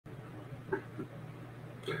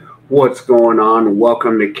What's going on?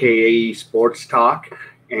 Welcome to K.A.E. Sports Talk.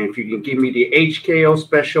 And if you can give me the HKO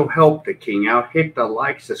special, help the king out, hit the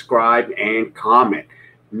like, subscribe, and comment.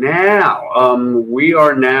 Now, we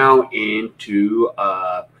are now into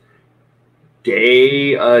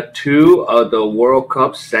day 2 of the World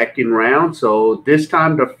Cup second round. So this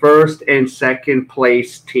time the first and second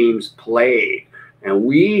place teams played. And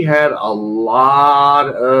we had a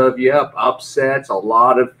lot of, upsets, a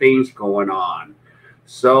lot of things going on.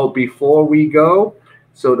 So before we go,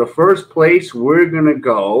 so the first place we're going to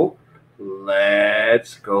go,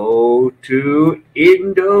 let's go to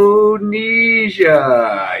Indonesia.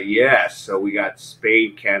 Yes, so we got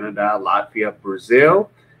Spain, Canada, Latvia,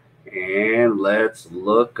 Brazil. And let's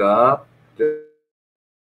look up the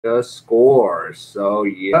scores. So,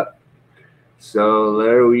 yep. So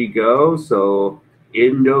there we go. So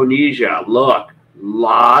Indonesia, look,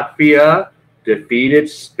 Latvia defeated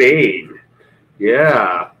Spain.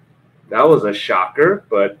 Yeah, that was a shocker.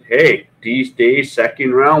 But hey, these days,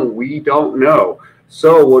 second round, we don't know.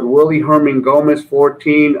 So with Willie Herman Gomez,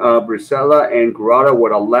 14, Brisela and Gurata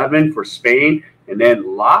with 11 for Spain. And then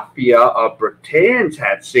Latvia, Britans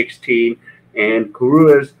had 16, and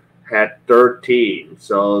Cruz had 13.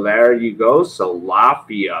 So there you go. So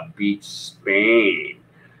Latvia beats Spain.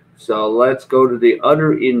 So let's go to the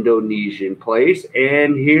other Indonesian place.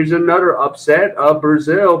 And here's another upset.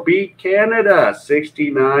 Brazil beat Canada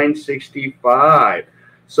 69-65.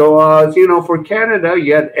 So, for Canada,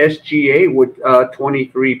 you had SGA with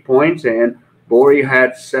 23 points and Bori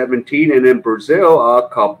had 17. And in Brazil,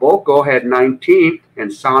 Caboclo had 19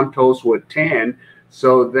 and Santos with 10.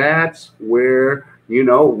 So that's where,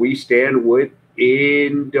 we stand with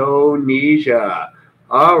Indonesia.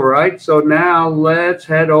 All right, so now let's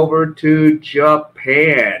head over to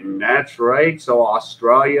Japan. That's right. So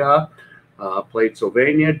Australia played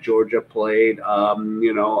Slovenia. Georgia played,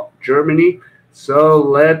 Germany. So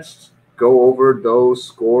let's go over those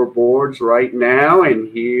scoreboards right now. And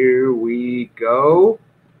here we go.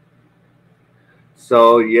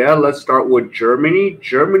 So, let's start with Germany.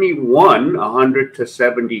 Germany won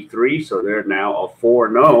 100-73. So they're now a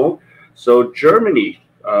 4-0. So Germany.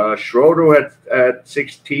 Schroeder at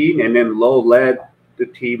 16, and then Lowe led the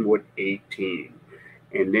team with 18.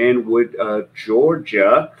 And then with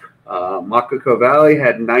Georgia, Makakavali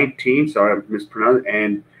had 19, sorry, I mispronounced,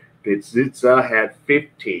 and Bidzica had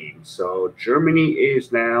 15. So Germany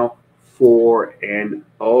is now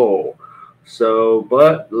 4-0. So,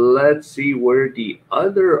 but let's see where the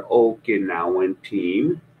other Okinawan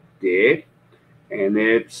team did. And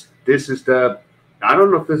I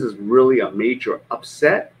don't know if this is really a major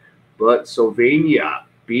upset, but Slovenia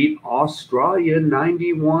beat Australia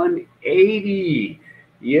 91-80.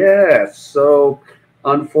 Yes, so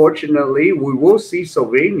unfortunately, we will see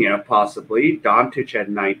Slovenia possibly. Dončić had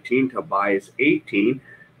 19, Tobias 18.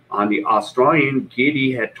 On the Australian,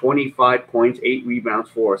 Giddy had 25 points, 8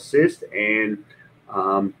 rebounds, 4 assists, and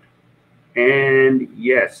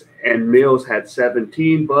Mills had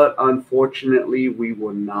 17, but unfortunately, we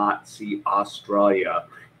will not see Australia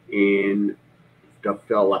in the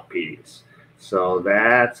Philippines. So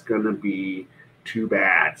that's going to be too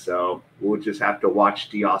bad. So we'll just have to watch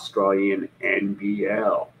the Australian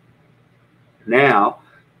NBL. Now,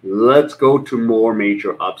 let's go to more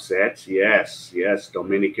major upsets. Yes,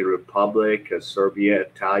 Dominican Republic, Serbia,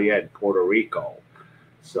 Italia, and Puerto Rico.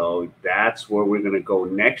 So that's where we're going to go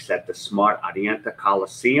next at the Smart Arienta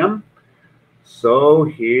Coliseum. So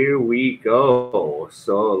here we go.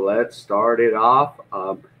 So let's start it off.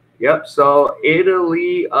 So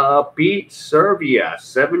Italy beat Serbia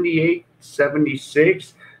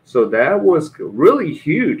 78-76. So that was really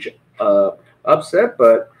huge upset.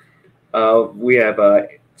 But we have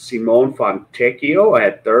Simone Fontecchio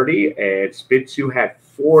had 30 and Spitzu had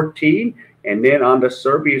 14. And then on the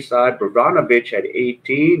Serbia side, Brovanovic had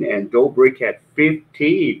 18 and Dobrik had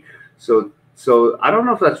 15. So I don't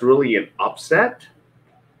know if that's really an upset,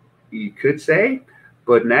 you could say.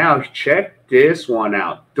 But now check this one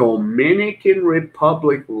out. Dominican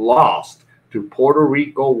Republic lost to Puerto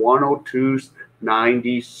Rico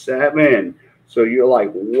 102-97. So you're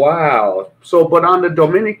like, wow. So, but on the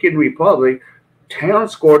Dominican Republic, Town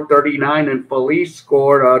scored 39 and Felice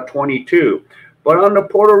scored 22. But on the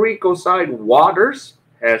Puerto Rico side, Waters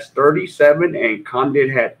has 37 and Condit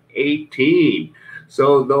had 18.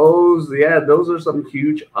 So those are some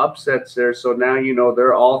huge upsets there. So now,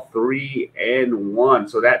 they're all 3-1.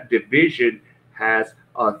 So that division has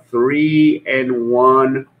a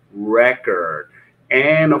 3-1 record.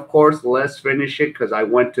 And of course, let's finish it because I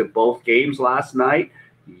went to both games last night.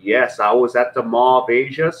 Yes, I was at the Mall of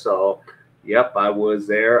Asia. So, yep, I was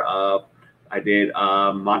there. I did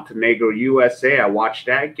Montenegro, USA. I watched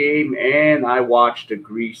that game, and I watched the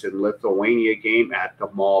Greece and Lithuania game at the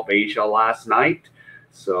Mall of Asia last night.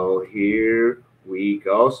 So here we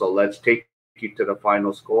go. So let's take you to the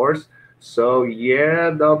final scores. So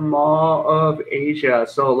yeah, the Mall of Asia.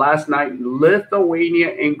 So last night, Lithuania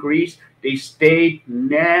and Greece, they stayed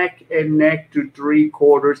neck and neck to three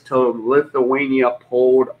quarters till Lithuania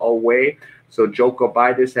pulled away. So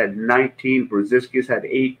Jokubaitis had 19, Brzezinskis had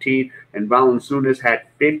 18, and Valanciunas had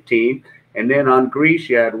 15. And then on Greece,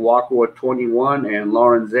 you had Walker with 21, and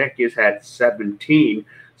Lorenzekis had 17.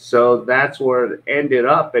 So that's where it ended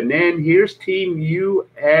up. And then here's Team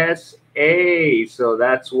USA. So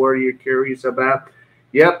that's where you're curious about.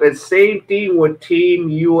 Yep, and same thing with Team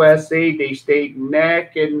USA. They stayed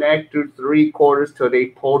neck and neck through three quarters till they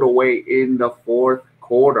pulled away in the fourth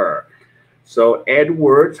quarter. So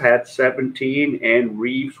Edwards had 17 and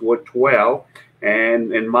Reeves with 12.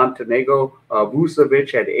 And in Montenegro,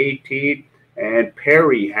 Vucevic had 18 and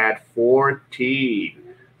Perry had 14.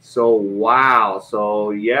 So, wow. So,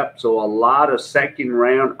 yep. So, a lot of second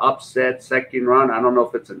round upset, second round. I don't know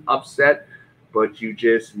if it's an upset, but you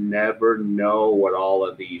just never know with all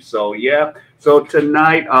of these. So, yeah. So,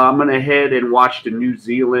 tonight, I'm going to head and watch the New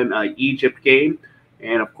Zealand Egypt game.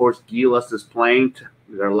 And, of course, Gilas is playing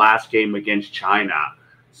their last game against China.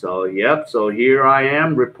 So, yep. So, here I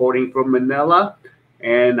am reporting from Manila.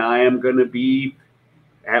 And I am going to be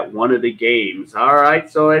at one of the games. All right.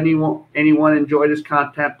 So anyone enjoy this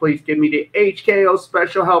content, please give me the HKO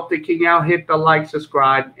special help the king out. Hit the like,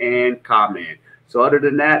 subscribe, and comment. So other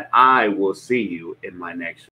than that, I will see you in my next